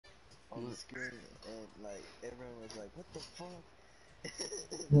on the screen, and like everyone was like, "What the fuck?"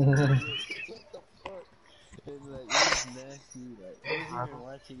 What the fuck? And like it was nasty. Like I wasn't even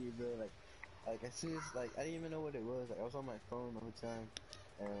watching it, bro. Like as soon as like I didn't even know what it was. Like I was on my phone the whole time,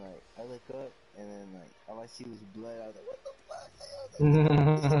 and like I look up, and then like all I see was blood. I was like, "What the fuck?" Like,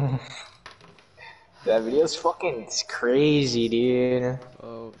 I was like, "What the fuck?" That video's fucking crazy, dude.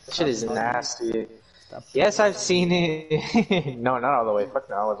 Oh, That shit stop is talking. nasty. Stop Yes, talking. I've seen it. No, not all the way. Fuck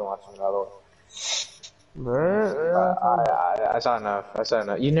no, I wasn't watching it all the way. I saw enough. I saw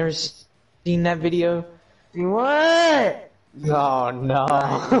enough. You never seen that video? What? Oh Nah,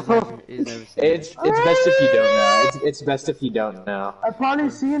 no. he's never seen it. It's best if you don't know. It's best if you don't know. I've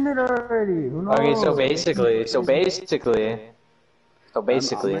probably seen it already. Who Okay, so knows?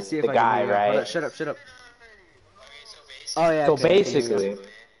 I'm gonna see if the I can hear guy, you. Hold right? up, shut up, shut up. Oh yeah, So okay, I can hear you. basically,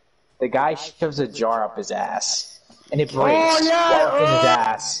 the guy shoves a jar up his ass, and it Oh breaks yeah! while it's in his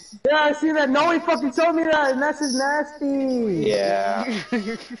ass. Yeah, I see that. No one fucking told me that, and that's just nasty. Yeah.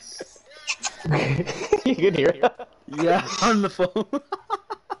 You can hear that? Yeah, on the phone.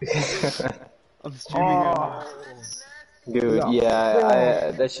 I'm streaming right now. Dude,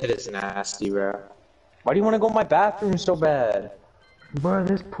 yeah, that shit is nasty, bro. Why do you want to go in my bathroom so bad? Bro,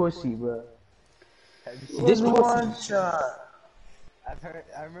 this pussy, bro. Have you It seen was This that? one pussy. shot. I've heard.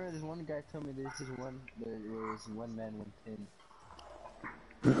 I remember this one guy told me this is one. There was one man, one pin.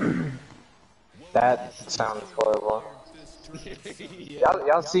 That sounds horrible. Yeah.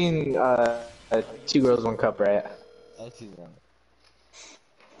 Y'all seen Two Girls, One Cup, right? I see that.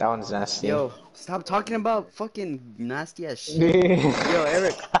 That one's nasty. Yo, stop talking about fucking nasty ass shit. Yo,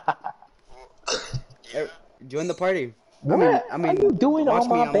 Eric, join the party. What are you doing Watch on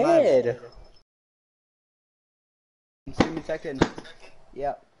me. my I'm live. bed? I'm streaming second.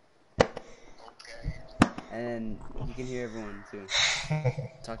 Yeah. And you can hear everyone too.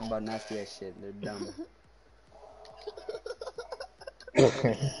 Talking about nasty ass shit. They're dumb.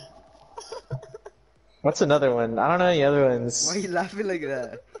 What's another one? I don't know any other Why are you ones. laughing like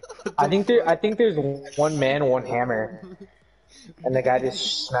that? What I the think fuck? there's one man, one hammer, and the guy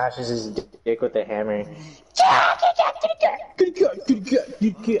just smashes his dick with the hammer. What the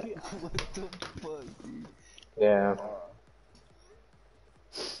fuck, dude? Yeah.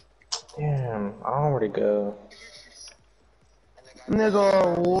 Damn, I don't know where to go.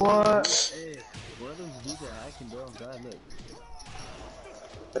 Nigga, what? Hey, one of those dudes are hacking, bro. Oh, God, look.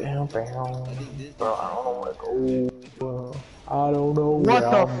 Bam, bam. I think this Bro, dude's I don't know hacking where right to there. go. I don't know where What the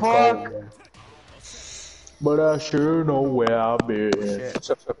I'm fuck? going, but I sure know where I've Oh been.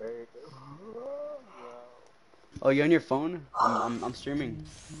 shit. Oh, you on your phone? I'm streaming.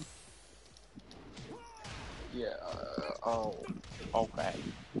 Yeah. Oh. Okay.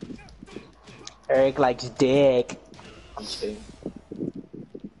 Eric likes dick. I'm just kidding.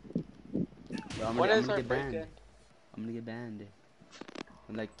 Bro, I'm When is gonna our get break banned. in? I'm gonna get banned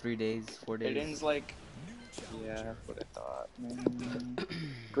in like 3 days, 4 It days. ends like. Yeah, that's what I thought.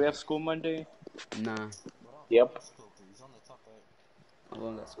 Do we have school Monday? Nah. Yep. He's on the top right. Oh,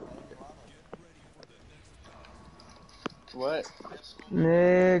 well, that's cool. What?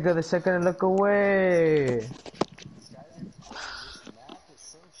 Nigga, the second I look away. This map is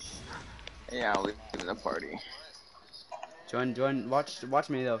so shit. Yeah, I'll leave the party. Join. Watch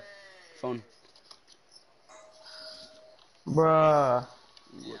me though. Phone. Bruh.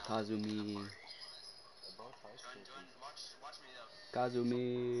 With Kazumi.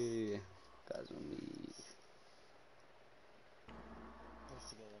 Kazumi. Push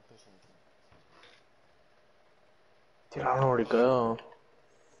together, push everything. Dude, I don't know where to go.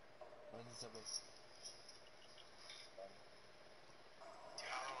 Where's the subway?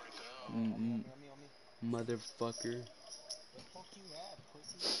 On me, on me. Motherfucker. Where the fuck you at,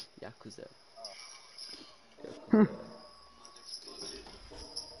 pussy? Yakuza.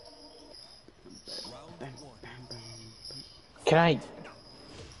 Bam, bam, bam. Can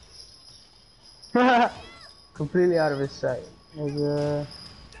I? Completely out of his sight. Nigga.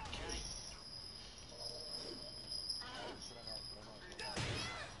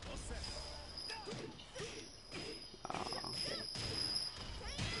 Ah, okay.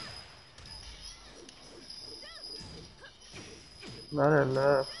 Better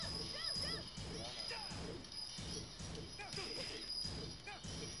left.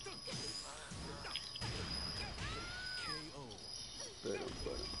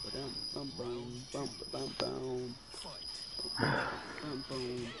 Bum, bum, bum, bum, bum. Bum,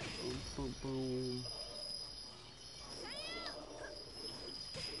 bum, bum.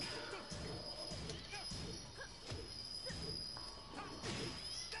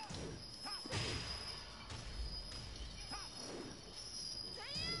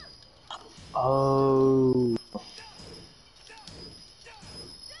 Oh.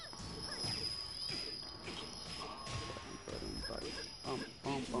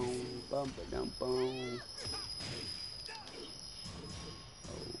 Oh,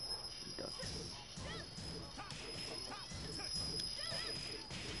 ducks.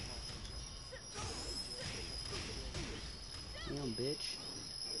 Damn, bitch.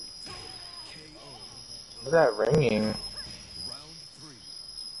 What's that ringing?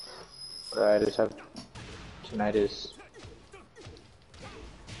 I just have tinnitus.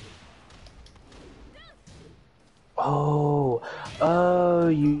 Oh,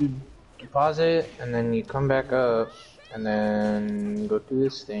 you deposit and then you come back up and then go through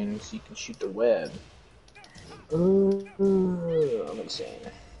this thing so you can shoot the web. Ooh, I'm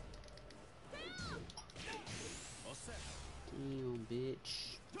insane. Damn,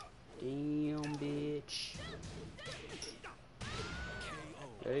 bitch. Damn, bitch.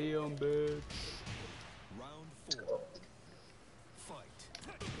 Damn, bitch.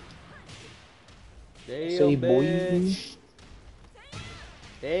 Say Damn, boy. bitch.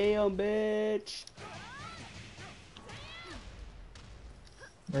 Damn, bitch.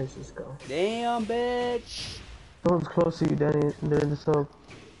 Where's this go? Damn, bitch. Someone's close to you, Danny. They're in the sub.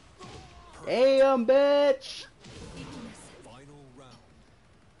 Damn, bitch.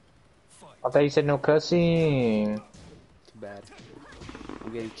 I thought you said no cussing. Too bad.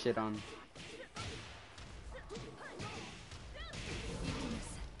 I'm getting shit on.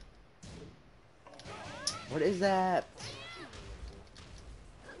 What is that?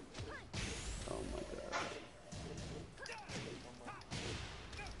 Oh my god.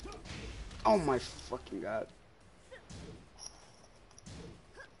 Oh my fucking god.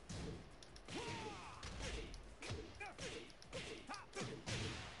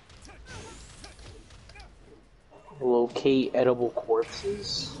 Locate edible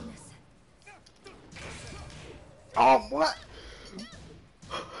corpses. Oh, what?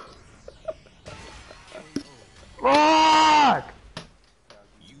 Fuck!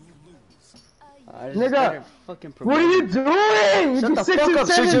 I just Nigga, got her fucking What are you doing? Shut You the 6 fuck and up,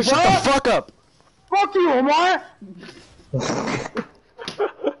 7, Sergio, shut the fuck up! Fuck you, Omar!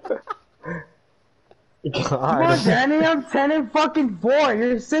 Come on, God. Danny, I'm 10 and fucking 4.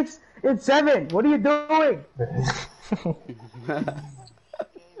 You're 6 and 7. What are you doing?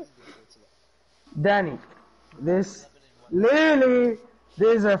 Danny, this literally,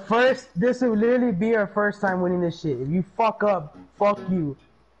 this will literally be our first time winning this shit. If you fuck up, fuck you.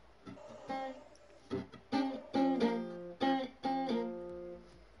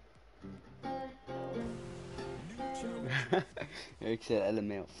 Eric said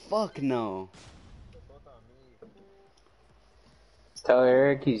LMAO. Fuck no. Tell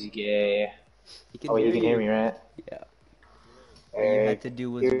Eric he's gay. He can Oh, hear he can you. hear me, right? Yeah. All you had Eric, to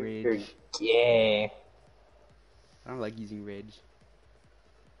do was you're rage. gay. I don't like using rage.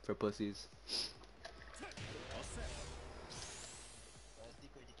 For pussies.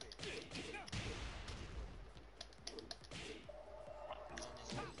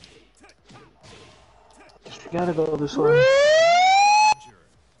 We gotta go this way.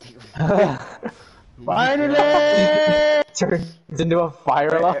 Finally! Turns into a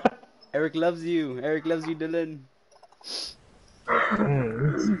fire alarm. Eric loves you. Eric loves you, Dylan.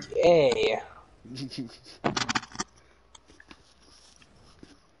 He's gay.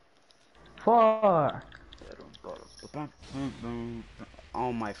 Fuck.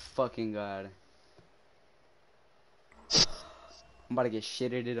 Oh my fucking god. I'm about to get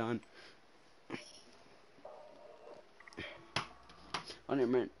shitted on. On it,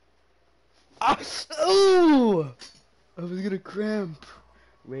 man. Ah! Ooh! I was gonna cramp.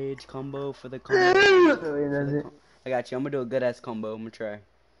 Rage combo for the combo. I got you. I'm gonna do a good ass combo. I'm gonna try.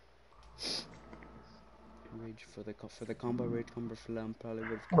 Rage for the combo. Rage combo for them. Probably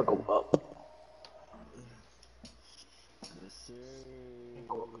would. I'm gonna go up.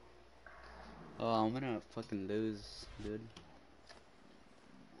 Oh, I'm gonna fucking lose, dude.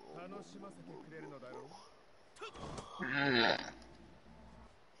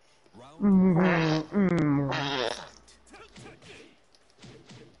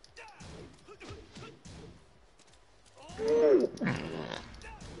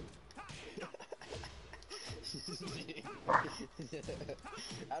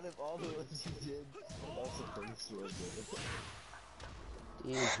 Out of all the ones you did, that's the first one,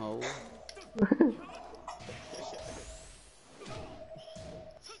 dude. Damn hoe.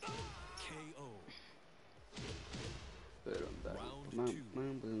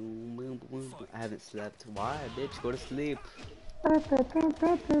 I haven't slept. Why, bitch? Go to sleep.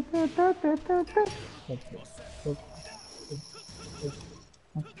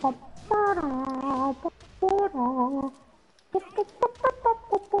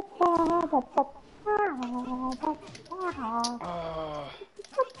 Oh,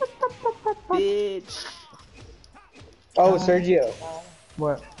 bitch. Oh, Sergio,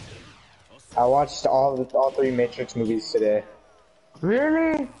 What? I watched all three Matrix movies today.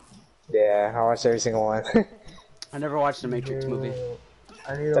 Really? Yeah, I watched every single one. I never watched the Matrix movie. Dude,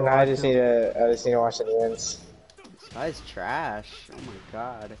 I need So to now I watch just need them. to watch the new ones. This guy's trash. Oh my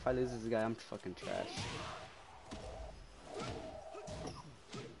god. If I lose this guy, I'm fucking trash.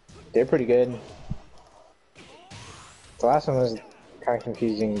 They're pretty good. The last one was kind of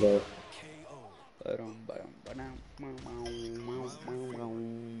confusing though.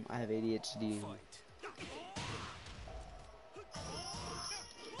 I have ADHD.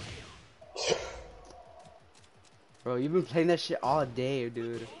 Bro, you've been playing that shit all day,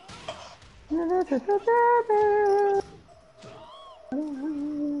 dude.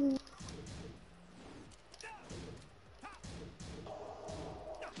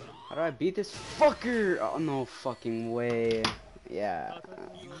 How do I beat this fucker? Oh, no fucking way. Yeah.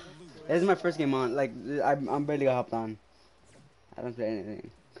 This is my first game on. Like, I'm barely got hopped on. I don't play anything.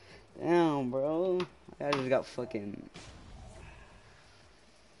 Damn, bro. I just got fucking...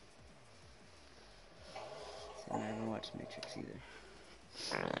 I never watched Matrix either.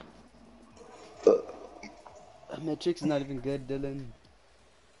 Matrix is not even good, Dylan.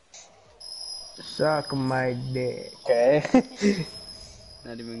 Suck my dick. Okay.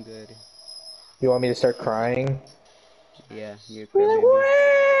 Not even good. You want me to start crying? Yeah, you're a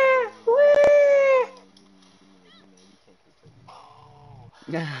crybaby.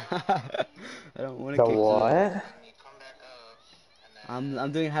 I don't want to The kick you. what?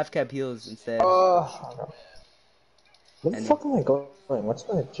 I'm doing half cap heals instead. Oh, where the And fuck am I going? What's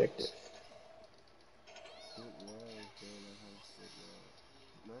my objective? It was, bro. Like how shit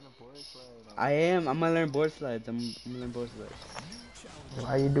was. Learn a board slide on I am. I'm gonna learn board slides. I'm gonna learn board slides.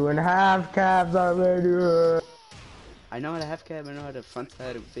 Why you doing half cabs already? I know how to half cap. I know how to front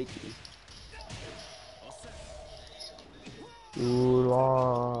side and fake you. Too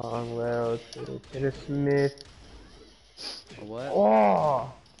long, well, to the Smith. Or what?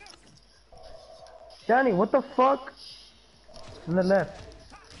 Oh! Danny, what the fuck? On the left.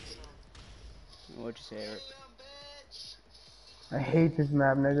 What'd you say, Eric? I hate this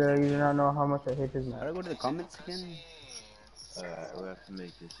map, nigga. You do not know how much I hate this How do map. I go to the comments again? Alright, we have to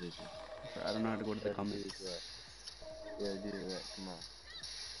make decisions. I don't know how to go to You the gotta do this comments. right. You gotta do it right. Come on.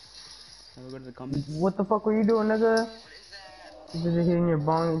 How do I go to the comments? What the fuck were you doing, nigga? You just hitting your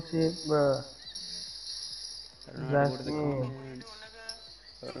bong and shit, bruh. I don't know how to go to That's the me. comments.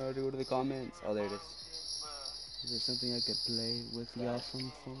 I don't know how to go to the comments. Oh, there it is. Is there something I could play with the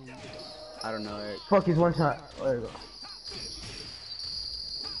awesome phone? I don't know, Eric. Fuck, he's one shot. There you go.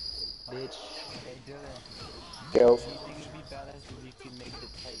 Bitch. Hey Dylan, Yo. do you think it'd be badass if you could make the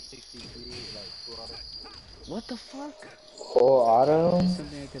Type 63 like full auto? What the fuck? Full Is auto? there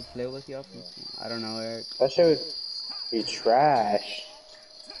something I could play with the awesome phone? I don't know, Eric. That shit would be trash.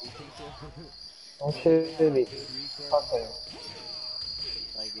 You think so? That Like if it shit had would be like the recoil, fucking.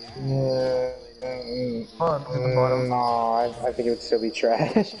 like if it had the Yeah. accelerated like Oh, recoil. at the bottom. No, I think it would still be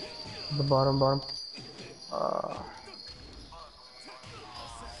trash. The bottom.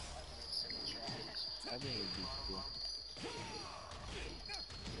 I think it'd be cool.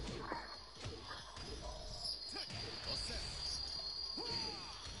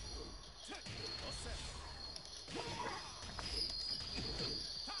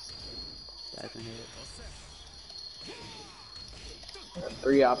 That's an hit.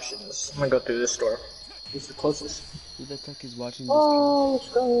 Three options. I'm gonna go through this door. Who's the closest? Who the fuck is watching this? Oh, let's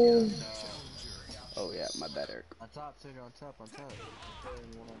go. Oh yeah, my bad, Eric. On top, Sergio, on top. One on top.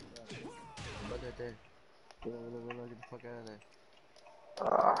 Look at there. Look, get the fuck out of there.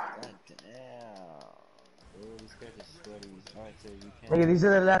 God damn. Oh, these guys are sweaty. Alright, so you can't. Nigga, these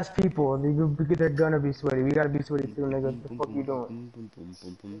are the last people. They're gonna be sweaty. We gotta be sweaty too, nigga. The fuck you doing?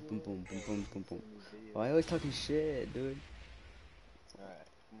 Why you always talking shit, dude? Alright,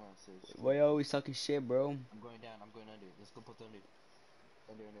 come on, sis. Why you always talking shit, bro? I'm going down, I'm going under. Let's go put under.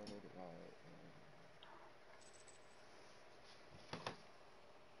 Under. Alright.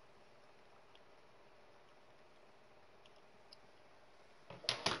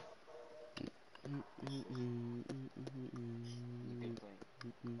 Okay,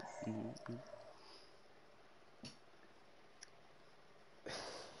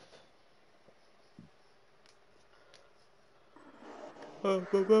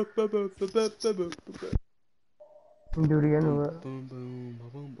 playing. Do it again. Or what?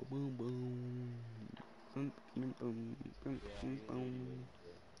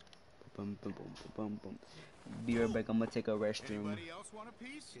 Yeah, bum, bum, bum, bum, bum. Be right back. I'm gonna take a restroom. Anybody else want a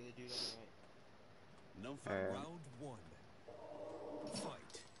piece? See the dude on the right. No fun. Round one.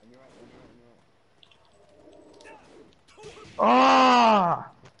 Fight. On your right, on your right, on your right. Ah!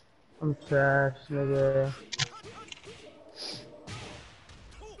 I'm trash, nigga.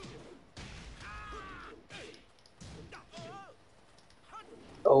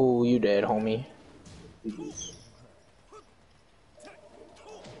 Oh, you dead, homie. Yeah,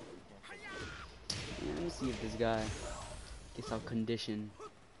 let me see if this guy gets out condition.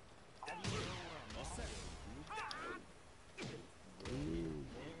 How do you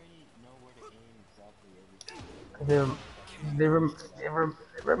know where I'm at? They already know where to aim exactly everything.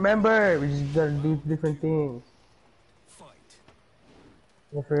 They remember, we just gotta do different things. Fight.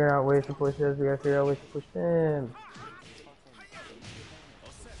 We gotta figure out ways to push us, we gotta figure out ways to push them.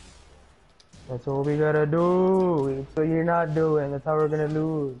 That's what we gotta do. That's what you're not doing, that's how we're gonna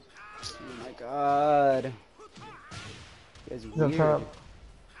lose. Oh my god. You guys He's on weird. top.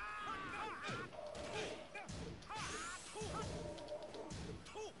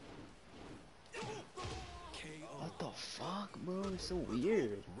 What the fuck, bro? It's so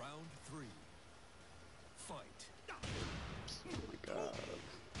weird. Round three. Fight. Oh my god.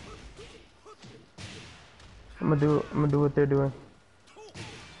 I'm gonna do what they're doing.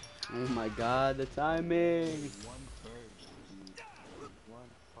 Oh my god, the timing. One burst, dude. One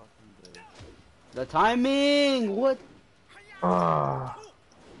fucking burst. The timing! What? Ah.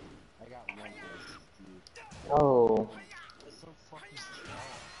 I got one burst, dude. Oh. It's so fucking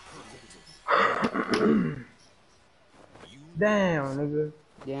strong. Damn, nigga.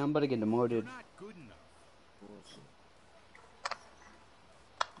 Yeah, I'm about to get demoted. Not good enough. Bullshit.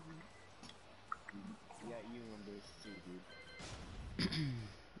 You got you one burst too, dude.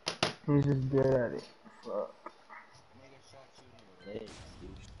 He's just good at it. Fuck. Nigga shot you in the legs,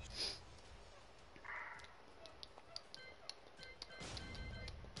 dude.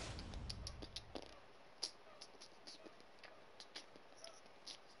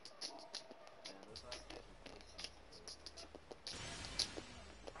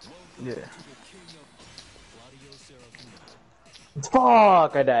 Yeah. To the king of Claudio Serafino.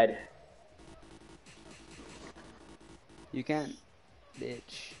 Fuck, I died. You can't,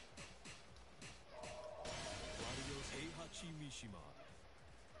 bitch. Claudio's Heihachi Mishima.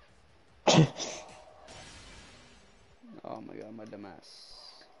 Oh my god, my dumbass.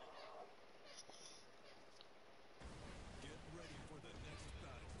 Get ready for the next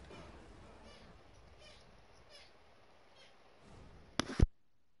battle.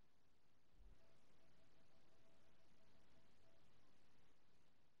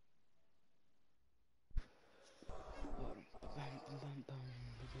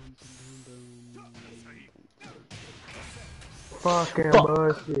 Fucking Fuck.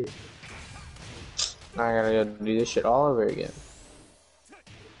 bullshit. Now I gotta go do this shit all over again.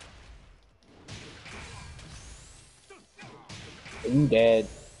 You dead.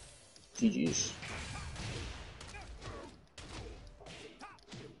 GG's.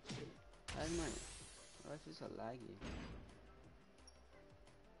 Why is my... Why is this so laggy?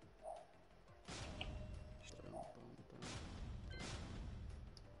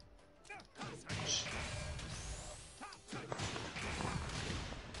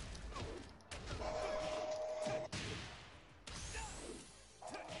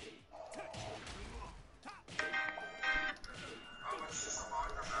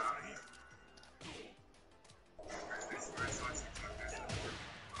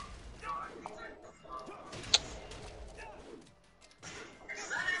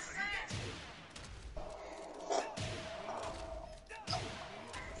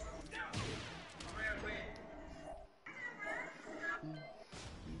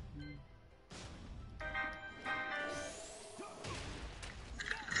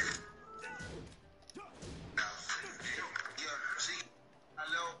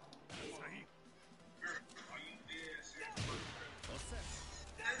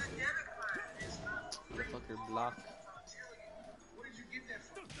 Fucker block.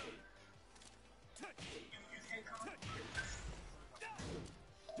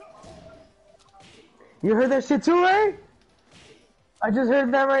 You heard that shit too, right? I just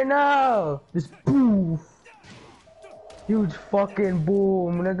heard that right now. This boom. Huge fucking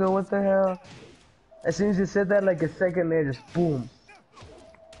boom, nigga. What the hell? As soon as you said that, like a second later, just boom.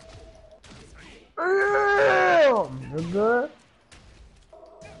 Damn, nigga.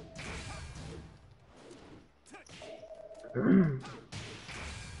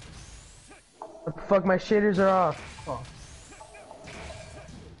 What the fuck? My shaders are off. Oh.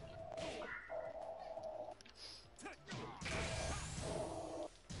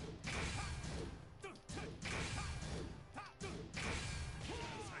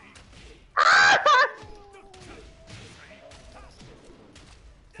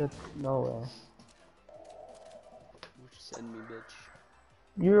 No way. What you send me, bitch?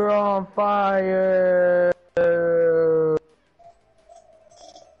 You're on fire. I'm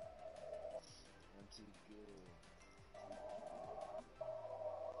too good.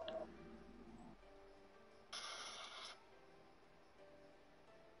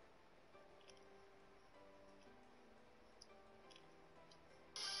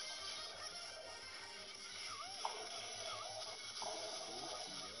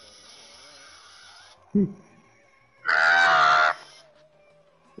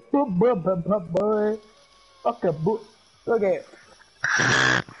 Boy. Fuck a boot. Look at it.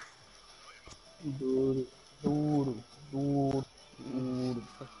 Dude, dude, dude, dude.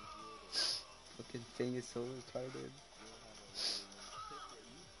 Fucking thing is so retarded.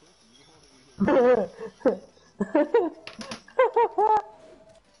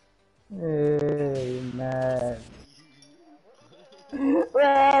 Hey, man.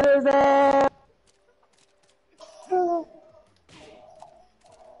 Where is it?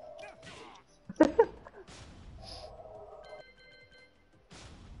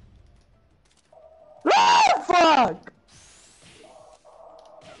 Ah, fuck!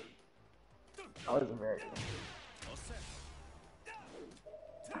 I was American.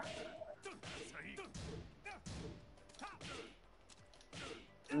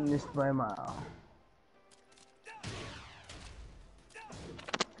 Missed by a mile.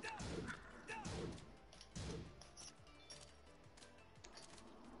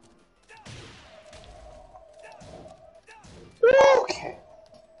 Okay.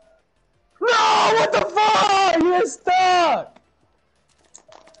 No, what the fuck? You're stuck.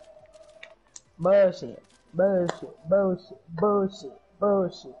 Bullshit. Bullshit. Bullshit. Bullshit.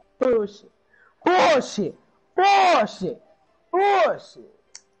 Bullshit. Bullshit. Bullshit. Bullshit. Bullshit.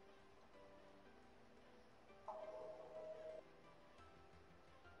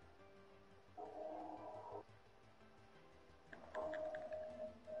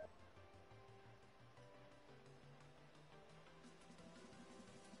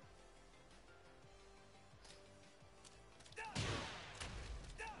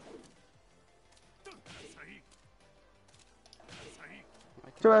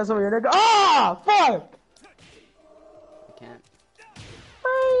 Your ass over here, nigga. Ah, fuck. I can't.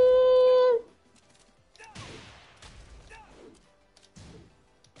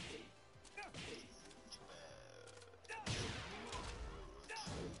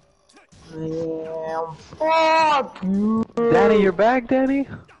 Damn, fuck you. Danny, you're back, Danny?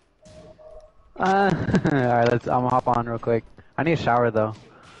 Alright, I'm gonna hop on real quick. I need a shower though.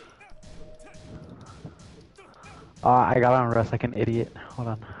 I got on rest like an idiot. Hold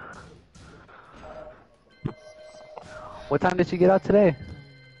on. What time did you get out today?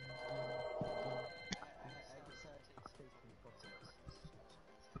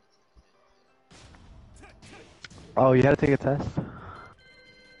 Oh, you had to take a test?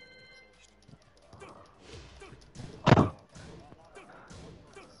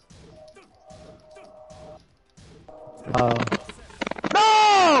 Oh.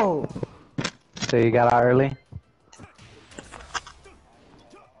 No! So you got out early?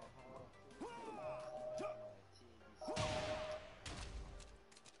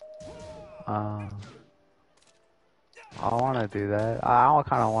 I want to do that. I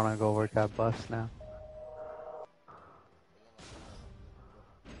kind of want to go work at bus now.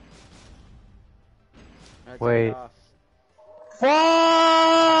 Wait.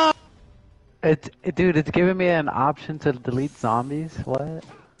 Fuck! Dude, it's giving me an option to delete zombies. What?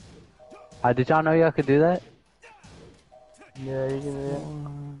 Did y'all know y'all could do that? Yeah, you can do that.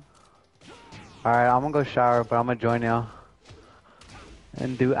 Alright, I'm gonna go shower, but I'm gonna join y'all.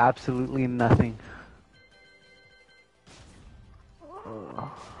 And do absolutely nothing.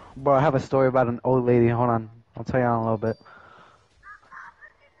 Bro, I have a story about an old lady. Hold on. I'll tell you in a little bit.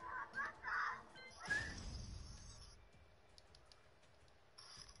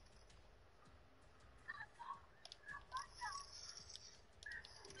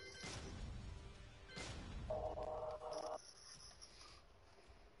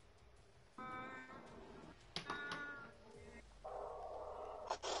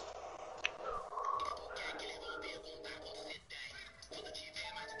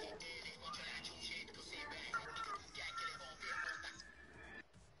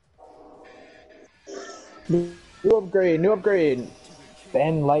 New upgrade, new upgrade.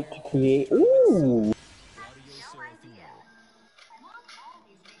 Ben like to create. Ooh.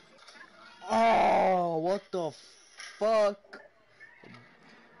 Oh, what the fuck?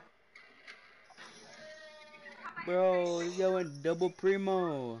 Bro, this guy went double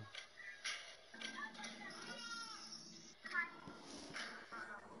primo.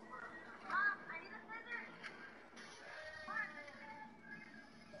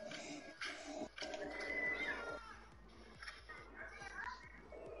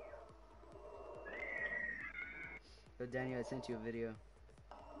 Yo, Daniel, I sent you a video.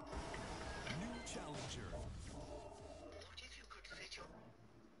 New challenger.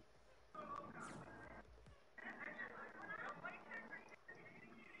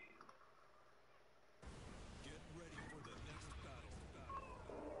 Get ready for the next battle.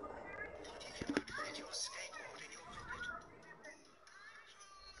 Hey Siri, But you need to send me the one with my friend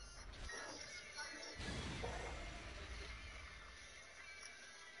shows.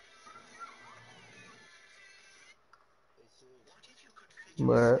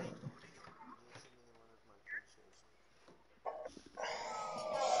 that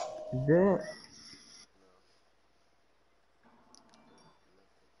No.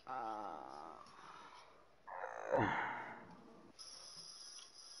 Ah.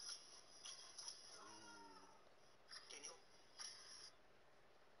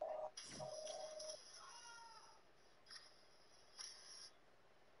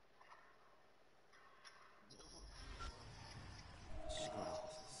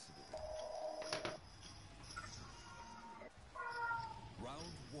 Round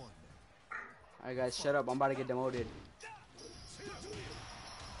one. Alright, guys, shut up. I'm about to get demoted.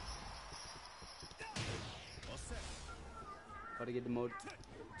 All set. About to get demoted.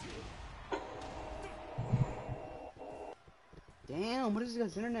 Damn, what is this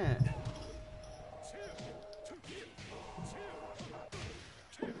guy's internet?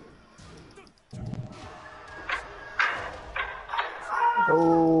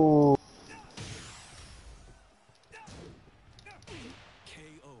 oh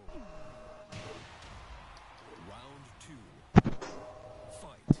KO. Round two.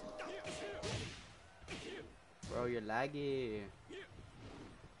 Fight. Bro, you're laggy.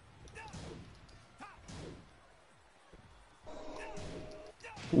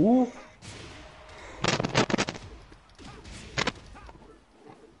 ooh.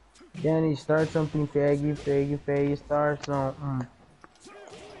 Danny, start something, faggy, start something.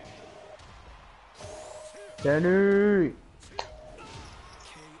 Danny! KO.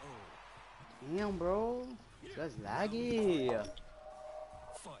 Damn, bro. This guy's laggy.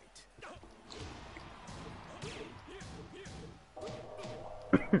 Fight.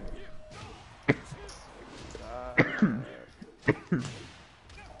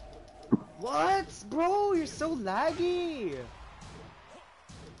 What? Bro, you're so laggy.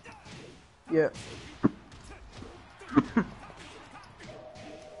 Yeah.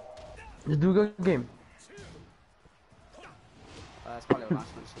 Just do a good game. That's probably the last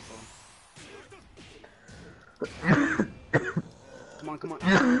one. Come on, come on.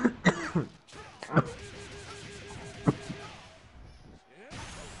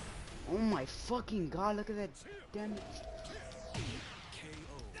 Oh my fucking god, look at that damn. KO.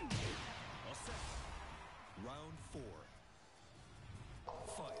 All set. Round four.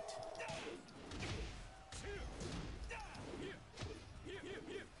 Fight.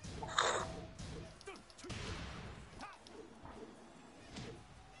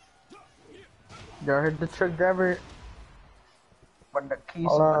 Y'all heard the truck driver? But the keys.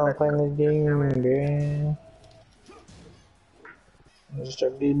 Hold on, I'm playing this game, gang. Let's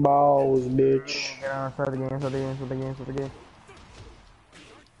check these balls, bitch. Get on, start the game. Start the game.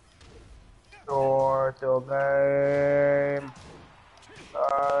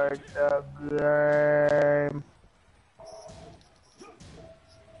 Start the game.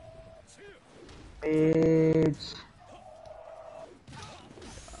 Bitch.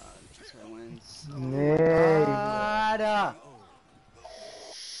 This guy wins. Oh my Nay. god. KO.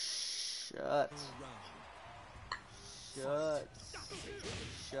 Shut. Full round.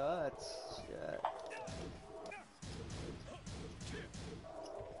 Shut.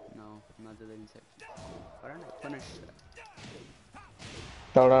 No, I'm not deleting section. Why don't I punish that?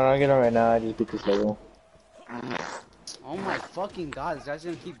 Hold on, I'll get him right now. I just beat this level. Oh my fucking god, this guy's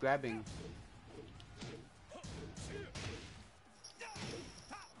gonna keep grabbing.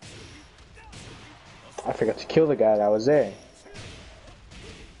 I forgot to kill the guy that was there.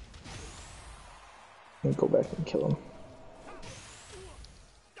 Let me go back and kill him.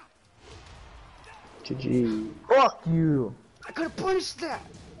 GG. Fuck you. I could've punished that!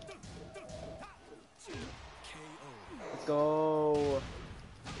 Let's go.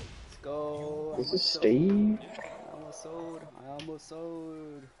 Let's go. Is this Steve? I almost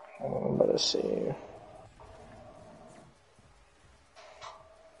sold. I'm about to see. Get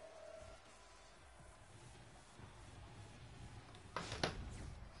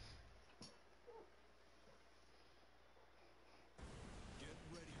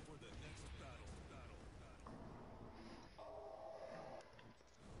ready for the next battle.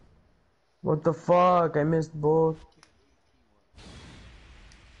 What the fuck? I missed both.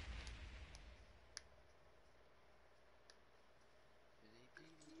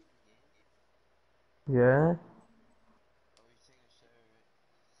 Yeah? Oh, he's taking a shower, right?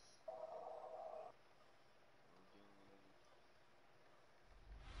 Or doing whatever.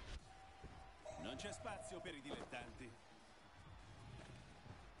 Non c'è spazio per i dilettanti.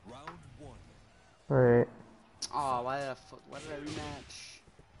 Round 1. Alright. Oh, why did I rematch?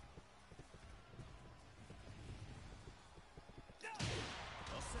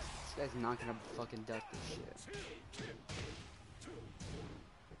 This guy's not gonna fucking duck this shit.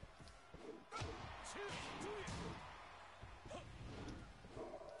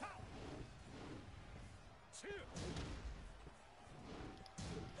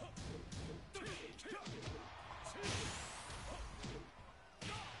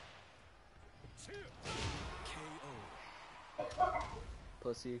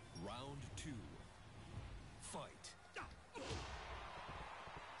 Pussy. Round 2. Fight.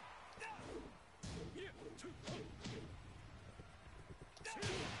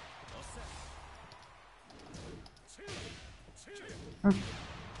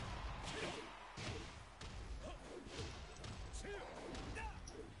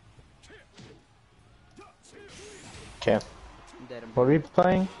 Okay. I'm dead. What are we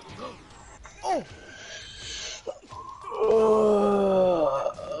playing?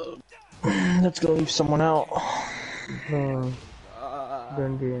 Let's go leave someone out. No.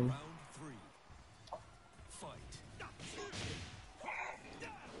 Gun game. Round 3. Fight.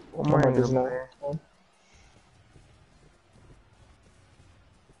 What am I Homework is gonna not. play?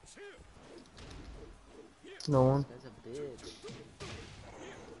 No one. This guy's a bitch.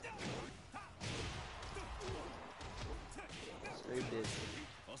 Straight bitch.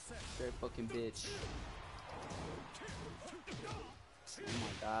 Straight fucking bitch. Oh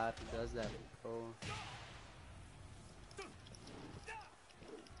my god, who does that, bro?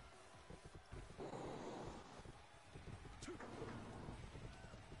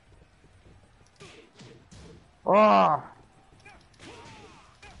 Oh!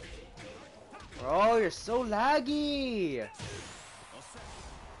 Bro, you're so laggy!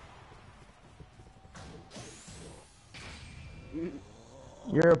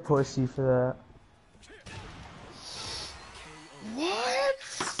 You're a pussy for What?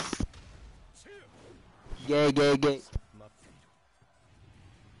 Gay, gay, gay.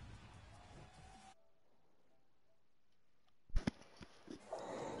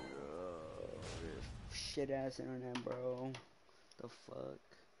 Shit ass internet, bro. The fuck?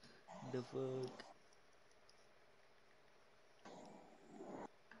 The fuck?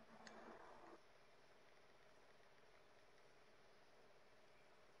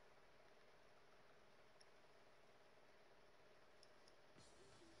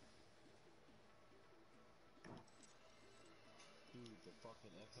 Dude, the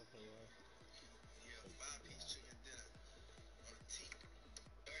fucking FFAR. Yeah, 5-piece chicken dinner on a tee.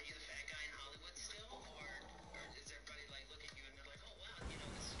 Are you the fat guy in Hollywood still, or is everybody like look at you and they're like, oh wow, you know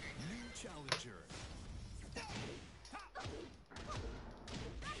this is great? New challenger.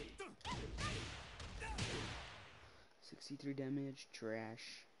 63 damage,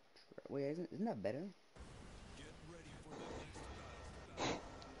 trash. Wait, isn't that better? Get ready for the next battle.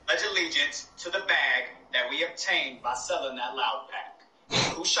 Pledge allegiance to the bag that we obtained by selling that loud pack.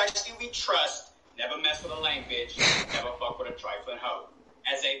 Who shiesty we trust, never mess with a lame bitch, never fuck with a trifling hoe.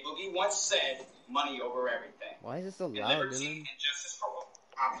 As a boogie once said, money over everything. Why is it so And loud, liberty Dylan? and justice for all.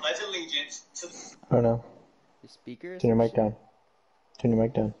 I pledge allegiance to I don't know. Your speaker? or Turn your some mic shit? down. Turn your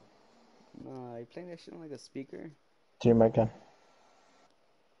mic down. Nah, you playing that shit on like a speaker? Turn your mic down.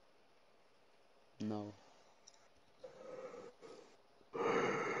 No.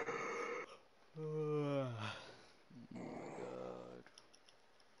 Oh my god.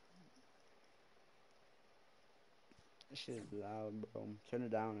 That shit is loud, bro. Turn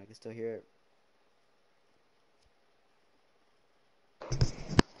it down, I can still hear it.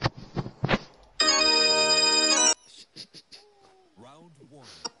 Round 1.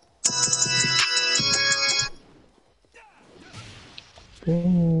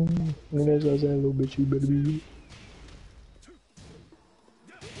 You guys are a little bitchy, baby.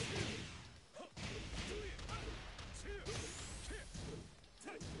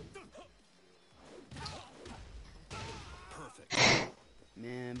 Perfect.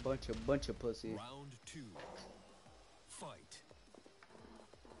 Man, bunch of pussy. Round 2. Fight.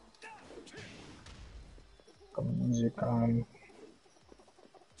 Music on.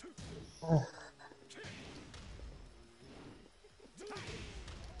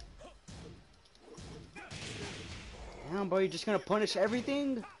 Damn, bro, you're just gonna punish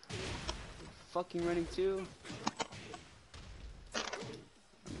everything? Fucking running too?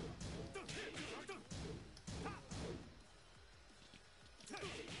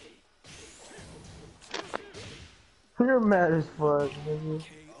 You're mad as fuck, nigga.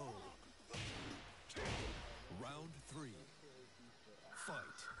 KO. Round 3.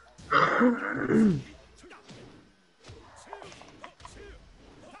 Fight.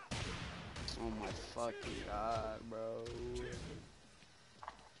 Oh my fucking god, bro.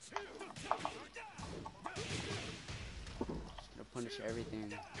 Just gonna punish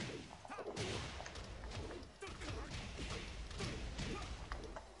everything.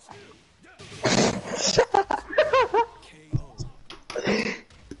 KO.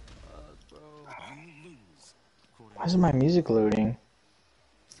 Bro. You lose. Why isn't my music loading?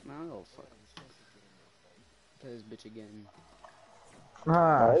 Man, oh fuck. Play this bitch again.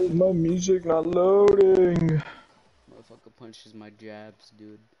 Ah, Why is my music not loading? Motherfucker punches my jabs,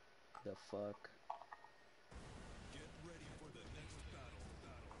 dude. The fuck? Get ready for the next battle.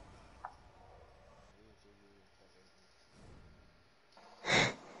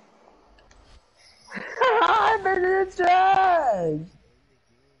 nigga, it's trash.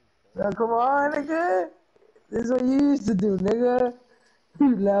 Now come on, nigga. This is what you used to do, nigga.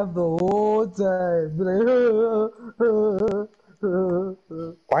 You laugh the whole time. Be like,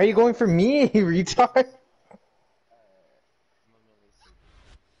 Why are you going for me, retard?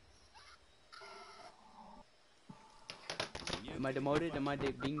 Am I demoted? Am I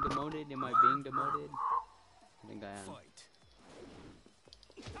being demoted? Am I being demoted? I think I am. Fight.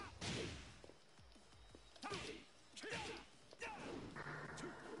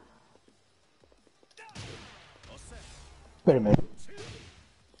 Wait a minute.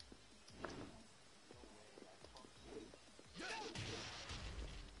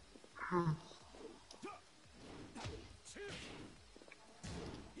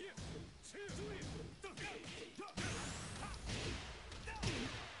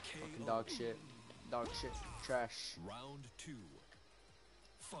 Fucking dog shit. Dog shit. Trash. Round 2.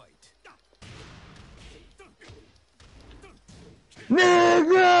 Fight.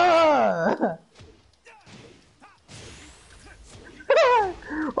 nigga!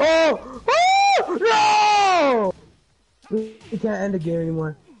 oh! Oh! No! We can't end the game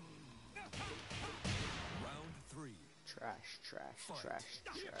anymore. Round 3. Trash. Trash. Trash.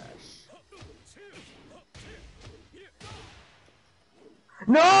 Trash.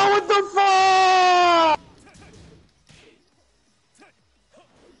 No, what the fuck?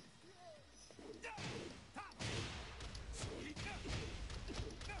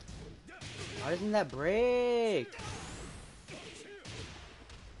 Why doesn't that break?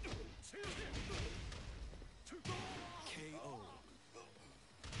 KO.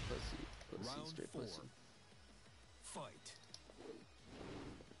 Pussy. Pussy. Round Straight 4. pussy. Fight.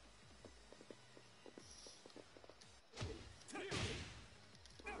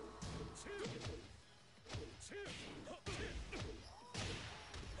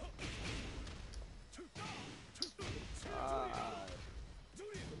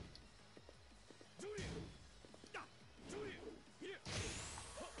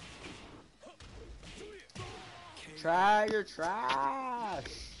 Try. You're trash.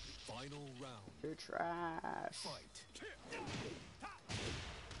 Final round. You're trash. Fight.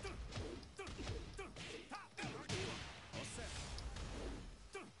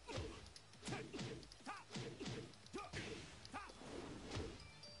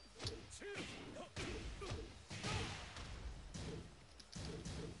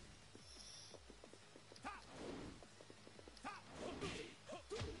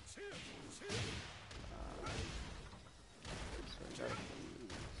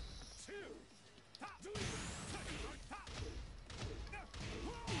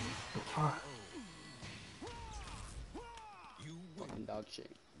 You win. Fucking dog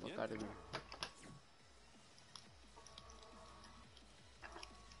shit. Fuck out of here.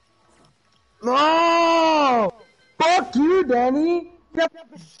 No! Fuck you, Danny! Get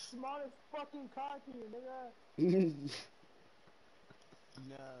the smallest fucking cock here, nigga.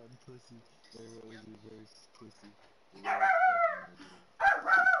 Nah, pussy. There was reverse pussy.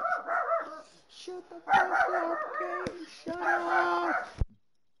 Shut the fuck up, Kate. Shut up.